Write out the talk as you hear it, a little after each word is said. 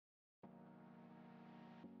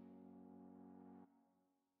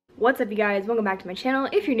What's up, you guys? Welcome back to my channel.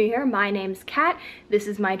 If you're new here, my name's Kat. This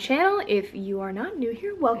is my channel. If you are not new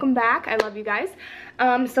here, welcome back. I love you guys.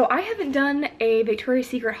 So I haven't done a Victoria's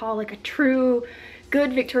Secret haul, like a true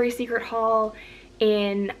good Victoria's Secret haul,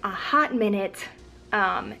 in a hot minute.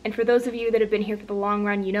 And for those of you that have been here for the long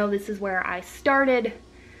run, you know this is where I started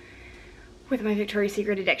with my Victoria's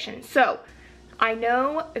Secret addiction. So I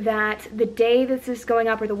know that the day this is going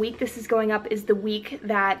up, or the week this is going up, is the week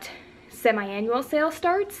that semi-annual sale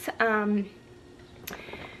starts.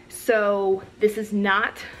 So this is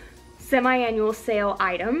not semi-annual sale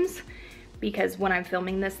items, because when I'm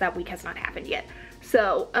filming this, that week has not happened yet.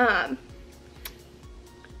 So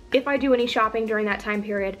if I do any shopping during that time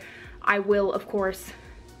period, I will of course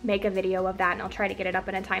make a video of that, and I'll try to get it up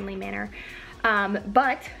in a timely manner.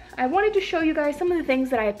 But I wanted to show you guys some of the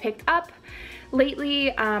things that I have picked up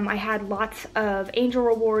lately. I had lots of angel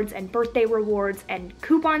rewards and birthday rewards and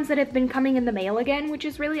coupons that have been coming in the mail again, which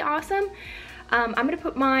is really awesome. I'm gonna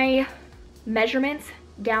put my measurements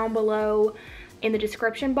down below in the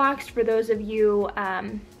description box for those of you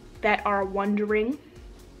that are wondering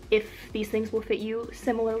if these things will fit you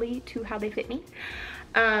similarly to how they fit me.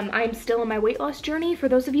 I'm still on my weight loss journey. For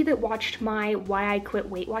those of you that watched my Why I Quit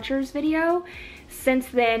Weight Watchers video, since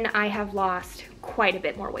then I have lost quite a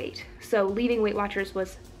bit more weight. So leaving Weight Watchers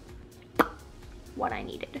was what I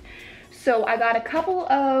needed. So I got a couple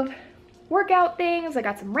of workout things, I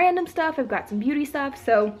got some random stuff, I've got some beauty stuff,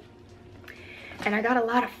 and I got a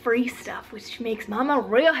lot of free stuff, which makes mama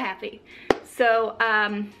real happy. So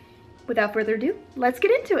without further ado, let's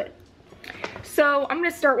get into it. So I'm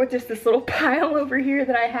gonna start with just this little pile over here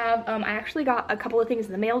that I have. I actually got a couple of things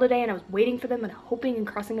in the mail today, and I was waiting for them and hoping and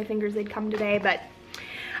crossing my fingers they'd come today, but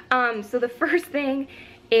so the first thing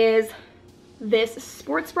is this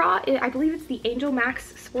sports bra. I believe it's the Angel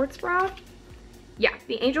Max sports bra. Yeah,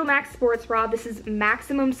 the Angel Max sports bra. This is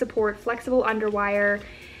maximum support, flexible underwire,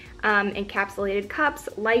 encapsulated cups,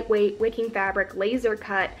 lightweight, wicking fabric, laser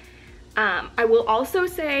cut. I will also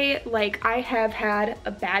say, like, I have had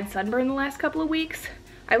a bad sunburn the last couple of weeks.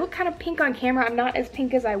 I look kind of pink on camera. I'm not as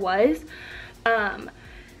pink as I was.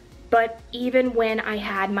 But even when I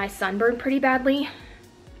had my sunburn pretty badly,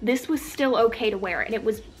 this was still okay to wear, and it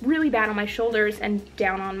was really bad on my shoulders and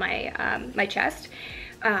down on my my chest.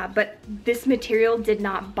 But this material did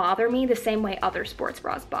not bother me the same way other sports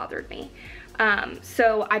bras bothered me.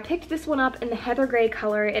 So I picked this one up in the heather gray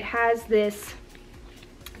color. It has this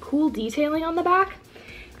cool detailing on the back,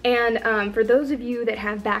 and for those of you that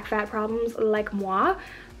have back fat problems like moi,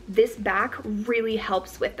 this back really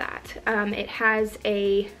helps with that. It has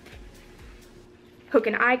a hook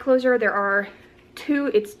and eye closer. There are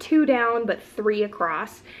it's two down but three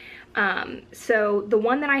across. So the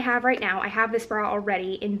one that I have right now, I have this bra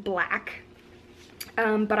already in black,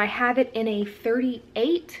 but I have it in a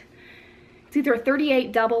 38. It's either a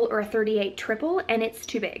 38 double or a 38 triple, and it's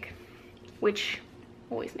too big, which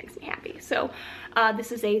always makes me happy. So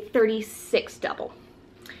this is a 36 double,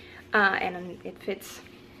 and it fits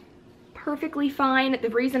perfectly fine. The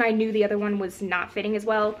reason I knew the other one was not fitting as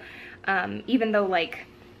well, even though, like,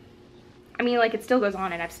 I mean, like, it still goes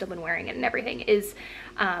on and I've still been wearing it and everything, is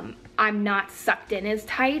I'm not sucked in as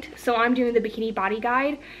tight. So I'm doing the bikini body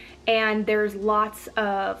guide, and there's lots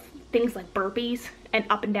of things like burpees and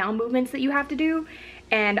up and down movements that you have to do.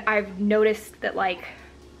 And I've noticed that, like,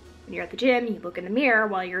 when you're at the gym, you look in the mirror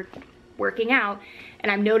while you're working out,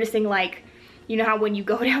 and I'm noticing, like, you know how when you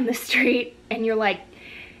go down the street and you're like,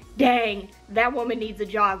 dang, that woman needs a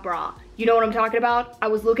jog bra. You know what I'm talking about? I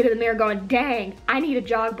was looking in the mirror going, dang, I need a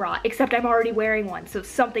jog bra, except I'm already wearing one, so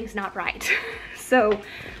something's not right. So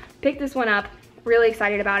picked this one up, really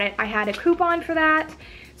excited about it. I had a coupon for that,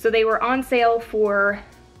 so they were on sale for,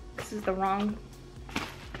 this is the wrong,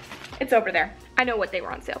 it's over there. I know what they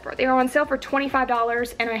were on sale for. They were on sale for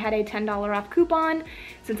 $25, and I had a $10 off coupon.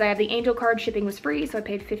 Since I have the Angel card, shipping was free, so I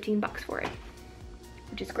paid 15 bucks for it,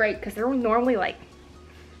 which is great, because they're normally like,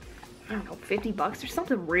 I don't know, 50 bucks or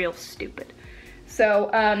something real stupid. So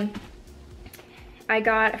I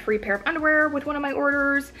got a free pair of underwear with one of my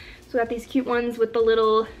orders. So I got these cute ones with the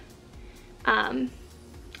little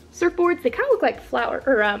surfboards. They kind of look like flower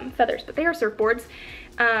or feathers, but they are surfboards.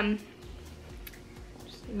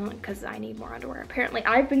 Just not because I need more underwear. Apparently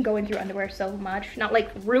I've been going through underwear so much, not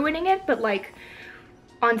like ruining it, but like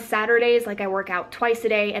on Saturdays, like, I work out twice a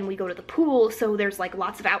day and we go to the pool, so there's like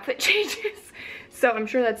lots of outfit changes. So I'm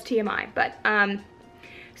sure that's TMI, but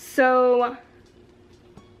so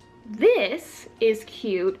this is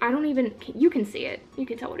cute. I don't even, you can see it. You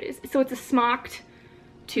can tell what it is. So it's a smocked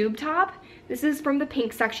tube top. This is from the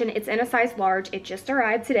pink section. It's in a size large. It just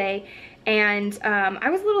arrived today. And I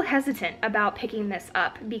was a little hesitant about picking this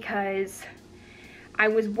up because I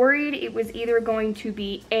was worried it was either going to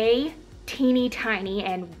be A, teeny tiny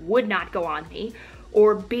and would not go on me,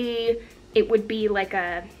 or B, it would be like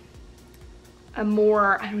a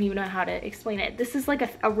more, I don't even know how to explain it. This is like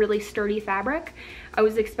a really sturdy fabric. I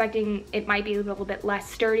was expecting it might be a little bit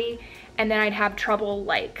less sturdy, and then I'd have trouble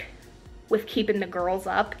like with keeping the girls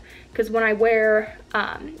up, because when I wear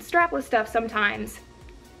strapless stuff, sometimes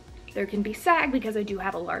there can be sag because I do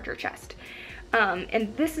have a larger chest.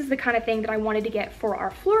 And this is the kind of thing that I wanted to get for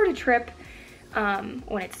our Florida trip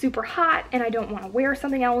when it's super hot and I don't want to wear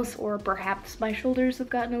something else, or perhaps my shoulders have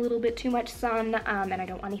gotten a little bit too much sun and I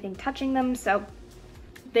don't want anything touching them. So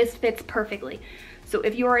this fits perfectly. So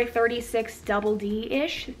if you are a 36 double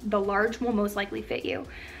D-ish, the large will most likely fit you.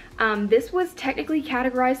 This was technically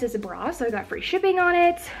categorized as a bra, so I got free shipping on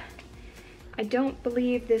it. I don't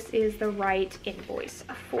believe this is the right invoice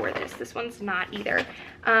for this. This one's not either.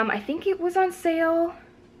 I think it was on sale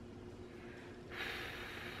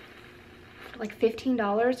like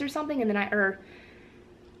 $15 or something, and then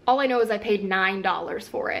all I know is I paid $9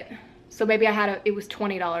 for it. So maybe it was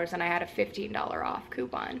 $20 and I had a $15 off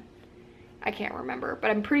coupon. I can't remember,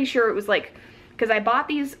 but I'm pretty sure it was like, because I bought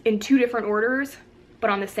these in 2 different orders, but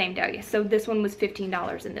on the same day. So this one was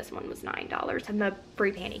 $15 and this one was $9, and the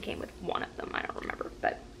free panty came with one of them. I don't remember,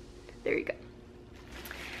 but there you go.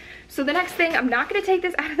 So the next thing, I'm not gonna take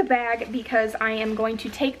this out of the bag because I am going to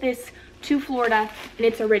take this to Florida in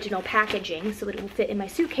its original packaging so that it will fit in my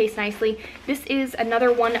suitcase nicely. This is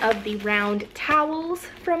another one of the round towels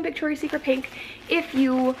from Victoria's Secret Pink. If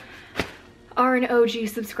you are an OG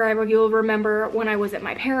subscriber, you'll remember when I was at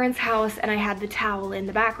my parents' house and I had the towel in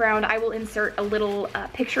the background. I will insert a little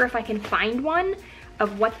picture if I can find one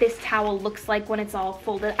of what this towel looks like when it's all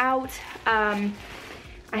folded out. I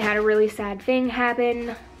had a really sad thing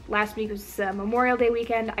happen. Last week was Memorial Day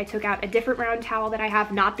weekend. I took out a different round towel that I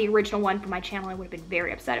have, not the original one for my channel. I would have been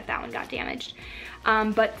very upset if that one got damaged.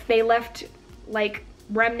 But they left like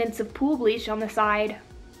remnants of pool bleach on the side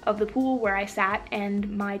of the pool where I sat,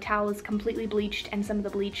 and my towel is completely bleached, and some of the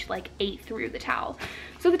bleach like ate through the towel.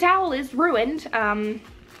 So the towel is ruined,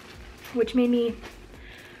 which made me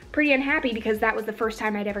pretty unhappy because that was the first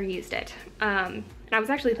time I'd ever used it. And I was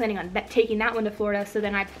actually planning on taking that one to Florida, so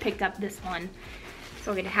then I picked up this one. So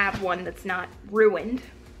I'm gonna have one that's not ruined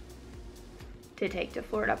to take to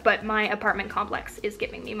Florida. But my apartment complex is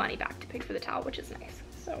giving me money back to pay for the towel, which is nice.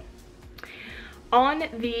 So on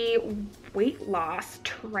the weight loss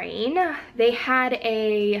train, they had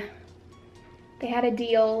a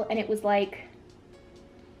deal, and it was like,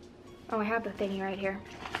 oh, I have the thingy right here.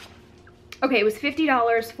 Okay, it was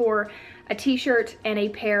 $50 for a t-shirt and a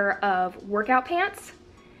pair of workout pants,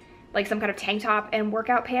 like some kind of tank top and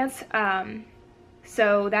workout pants.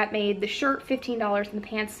 So that made the shirt $15 and the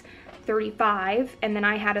pants $35, and then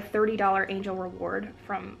I had a $30 angel reward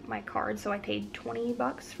from my card, so I paid 20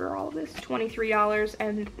 bucks for all of this,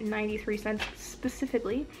 $23.93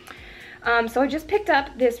 specifically. So I just picked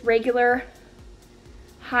up this regular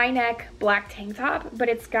high neck black tank top, but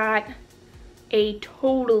it's got a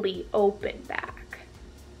totally open back,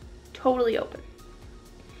 totally open.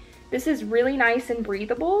 This is really nice and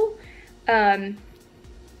breathable.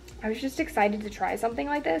 I was just excited to try something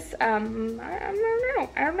like this. I don't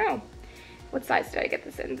know. What size did I get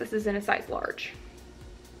this in? This is in a size large.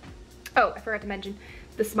 Oh, I forgot to mention,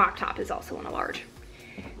 the smock top is also in a large.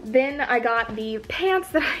 Then I got the pants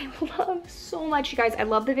that I love so much, you guys. I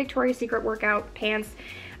love the Victoria's Secret workout pants.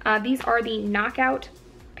 These are the knockout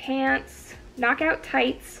pants, knockout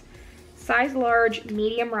tights, size large,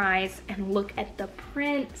 medium rise, and look at the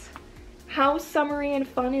print. How summery and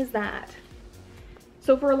fun is that?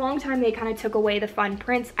 So for a long time, they kind of took away the fun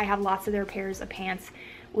prints. I have lots of their pairs of pants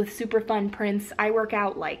with super fun prints. I work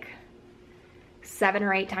out like 7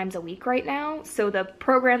 or 8 times a week right now. So the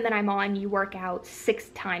program that I'm on, you work out 6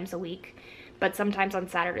 times a week, but sometimes on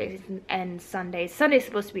Saturdays and Sundays. Sunday's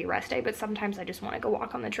supposed to be a rest day, but sometimes I just want to go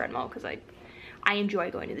walk on the treadmill because I enjoy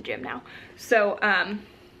going to the gym now. So I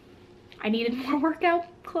needed more workout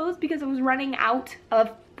clothes because I was running out of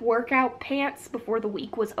workout pants before the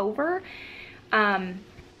week was over.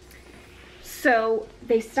 So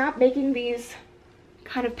they stopped making these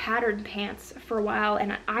kind of patterned pants for a while,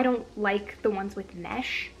 and I don't like the ones with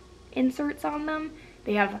mesh inserts on them.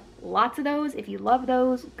 They have lots of those. If you love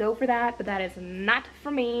those, go for that, but that is not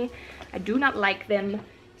for me. I do not like them.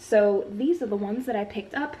 So these are the ones that I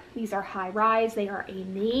picked up. These are high rise. They are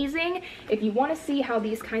amazing. If you want to see how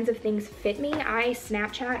these kinds of things fit me, I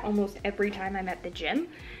Snapchat almost every time I'm at the gym.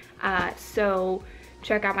 So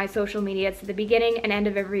check out my social media. It's at the beginning and end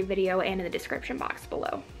of every video and in the description box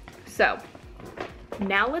below. So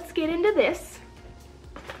now let's get into this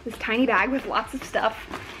tiny bag with lots of stuff.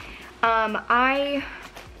 I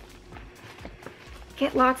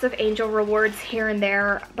get lots of Angel rewards here and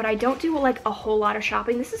there, but I don't do like a whole lot of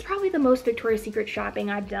shopping. This is probably the most Victoria's Secret shopping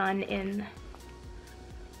I've done in,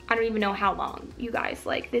 I don't even know how long, you guys.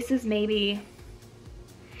 Like, this is maybe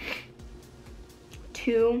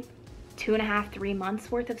 2.5, 3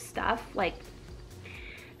 months worth of stuff. Like,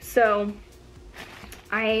 so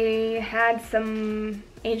I had some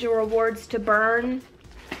Angel rewards to burn,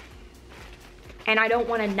 and I don't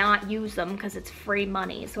want to not use them because it's free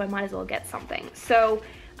money, so I might as well get something. So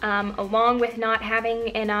along with not having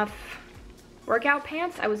enough workout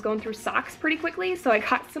pants, I was going through socks pretty quickly, so I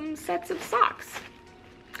got some sets of socks.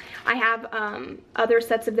 I have other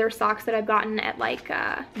sets of their socks that I've gotten at like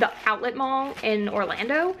the outlet mall in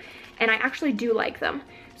Orlando, and I actually do like them.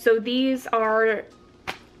 So these are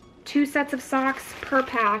 2 sets of socks per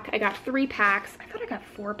pack. I got 3 packs. I thought I got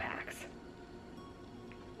 4 packs.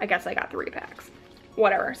 I guess I got 3 packs.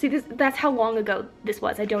 Whatever. See, that's how long ago this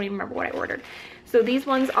was. I don't even remember what I ordered. So these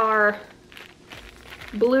ones are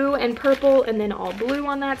blue and purple, and then all blue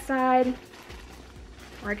on that side.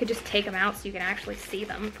 Or I could just take them out so you can actually see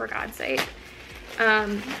them, for God's sake.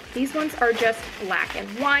 These ones are just black and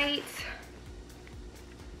white.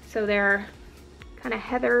 So they're kind of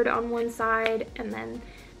heathered on one side, and then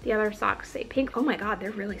the other socks say pink. Oh my God,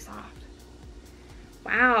 they're really soft.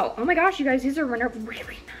 Wow. Oh my gosh, you guys, these are really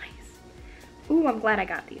nice. Ooh, I'm glad I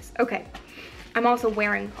got these. Okay. I'm also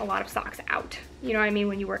wearing a lot of socks out. You know what I mean?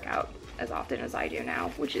 When you work out as often as I do now,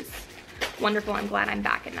 which is wonderful. I'm glad I'm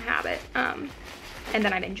back in the habit. And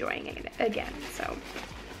then I'm enjoying it again. So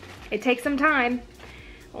it takes some time.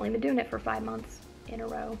 I've only been doing it for 5 months in a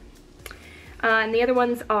row. And the other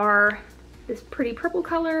ones are this pretty purple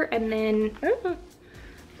color, and then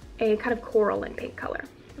a kind of coral and pink color,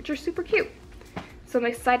 which are super cute. So I'm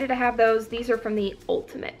excited to have those. These are from the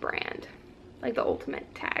Ultimate brand, like the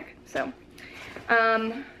Ultimate tag. So,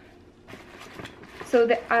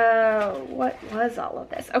 what was all of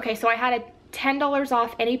this? Okay, so I had a $10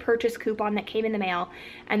 off any purchase coupon that came in the mail,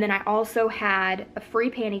 and then I also had a free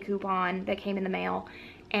panty coupon that came in the mail.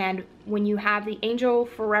 And when you have the Angel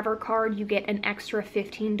Forever card, you get an extra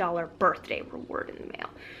 $15 birthday reward in the mail.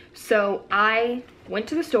 So I went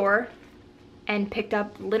to the store and picked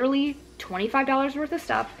up literally $25 worth of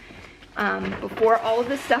stuff before all of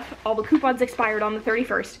this stuff, all the coupons expired on the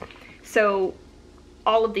 31st. So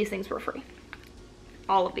all of these things were free.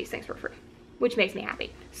 All of these things were free, which makes me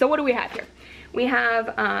happy. So what do we have here? We have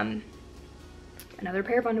another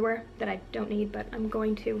pair of underwear that I don't need, but I'm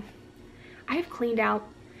going to. I have cleaned out,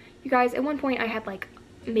 you guys, at one point I had like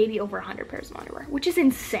maybe over 100 pairs of underwear, which is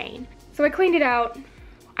insane. So I cleaned it out.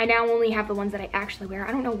 I now only have the ones that I actually wear.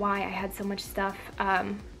 I don't know why I had so much stuff.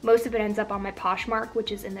 Most of it ends up on my Poshmark,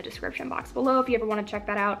 which is in the description box below if you ever want to check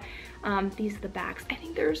that out. These are the backs. I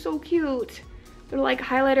think they're so cute. They're like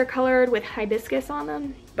highlighter colored with hibiscus on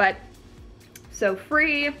them, but so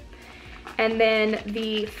free. And then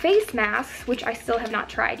the face masks, which I still have not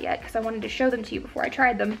tried yet because I wanted to show them to you before I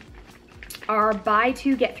tried them, are buy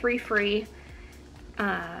 2 get 3 free.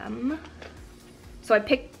 So I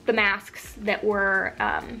picked the masks that were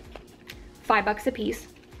 $5 a piece.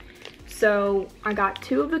 So I got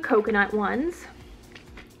 2 of the coconut ones,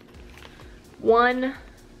 1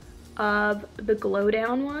 of the glow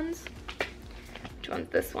down ones. Which one's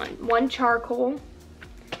this one? 1 charcoal,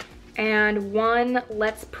 and 1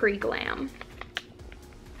 let's pre-glam.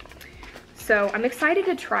 So I'm excited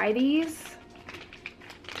to try these.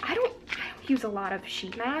 I don't use a lot of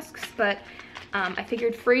sheet masks, but I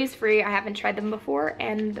figured free is free. I haven't tried them before,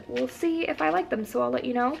 and we'll see if I like them, so I'll let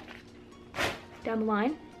you know down the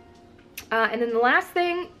line. And then the last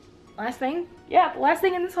thing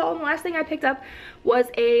in this haul, and the last thing I picked up was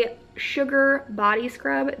a sugar body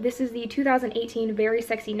scrub. This is the 2018 Very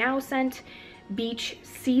Sexy Now scent Beach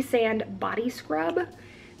Sea Sand Body Scrub.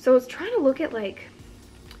 So I was trying to look at like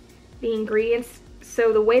the ingredients.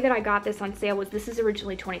 So the way that I got this on sale was, this is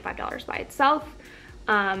originally $25 by itself.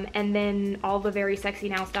 And then all the Very Sexy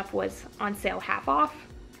Now stuff was on sale half off.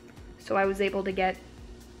 So I was able to get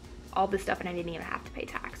all this stuff and I didn't even have to pay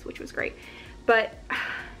tax, which was great. But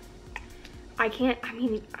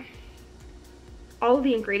all of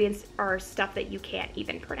the ingredients are stuff that you can't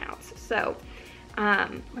even pronounce. So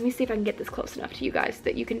let me see if I can get this close enough to you guys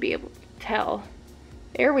that you can be able to tell.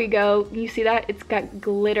 There we go. You see that? It's got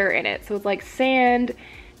glitter in it. So it's like sand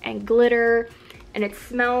and glitter, and it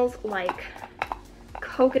smells like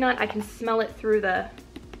coconut. I can smell it through the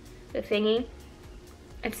thingy.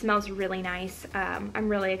 It smells really nice. I'm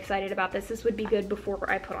really excited about this. This would be good before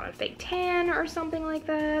I put on a fake tan or something like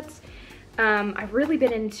that. I've really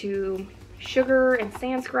been into sugar and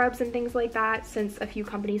sand scrubs and things like that since a few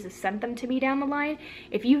companies have sent them to me down the line.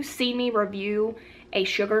 If you've seen me review a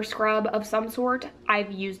sugar scrub of some sort,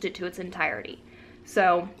 I've used it to its entirety.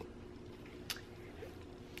 So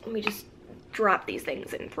let me just drop these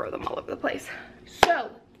things and throw them all over the place. So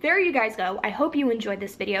there you guys go. I hope you enjoyed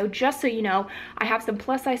this video. Just so you know, I have some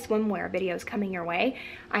plus size swimwear videos coming your way.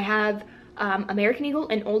 I have American Eagle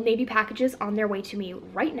and Old Navy packages on their way to me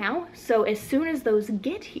right now. So as soon as those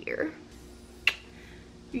get here,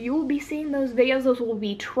 you will be seeing those videos. Those will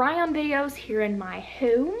be try on videos here in my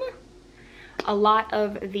home. A lot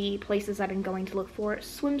of the places I've been going to look for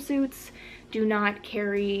swimsuits do not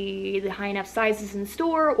carry the high enough sizes in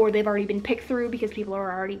store, or they've already been picked through because people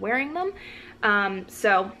are already wearing them.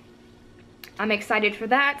 So I'm excited for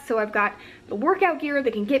that. So I've got the workout gear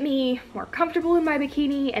that can get me more comfortable in my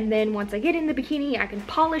bikini, and then once I get in the bikini, I can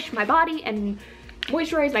polish my body and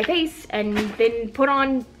moisturize my face and then put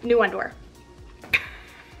on new underwear.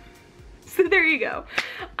 So there you go.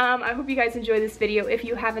 I hope you guys enjoyed this video. If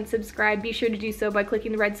you haven't subscribed, be sure to do so by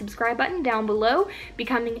clicking the red subscribe button down below,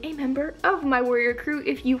 becoming a member of my warrior crew.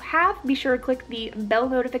 If you have, be sure to click the bell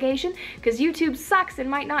notification, because YouTube sucks and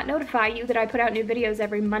might not notify you that I put out new videos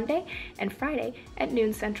every Monday and Friday at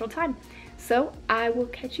noon Central Time. So I will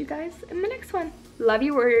catch you guys in the next one. Love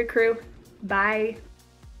you, warrior crew. Bye.